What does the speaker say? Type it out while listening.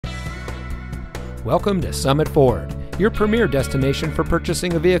Welcome to Summit Ford, your premier destination for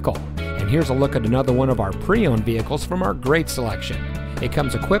purchasing a vehicle. And here's a look at another one of our pre-owned vehicles from our great selection. It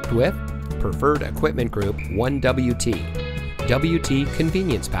comes equipped with Preferred Equipment Group 1WT, WT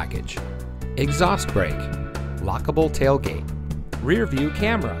Convenience Package, Exhaust Brake, Lockable Tailgate, Rear View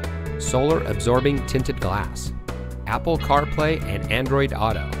Camera, Solar Absorbing Tinted Glass, Apple CarPlay and Android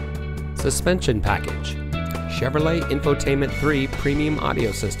Auto, Suspension Package, Chevrolet Infotainment 3 Premium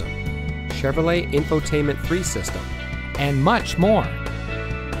Audio System, Chevrolet Infotainment 3 System, and much more.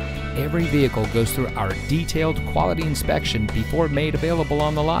 Every vehicle goes through our detailed quality inspection before made available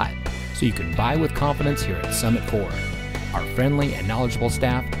on the lot, so you can buy with confidence here at Summit Ford. Our friendly and knowledgeable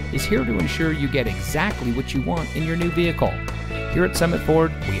staff is here to ensure you get exactly what you want in your new vehicle. Here at Summit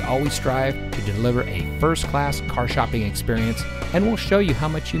Ford, we always strive to deliver a first-class car shopping experience, and we'll show you how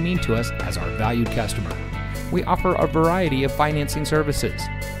much you mean to us as our valued customer. We offer a variety of financing services,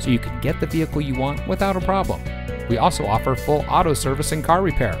 so you can get the vehicle you want without a problem. We also offer full auto service and car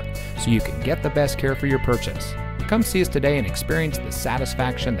repair, so you can get the best care for your purchase. Come see us today and experience the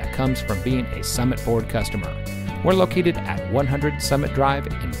satisfaction that comes from being a Summit Ford customer. We're located at 100 Summit Drive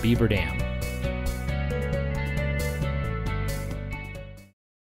in Beaver Dam.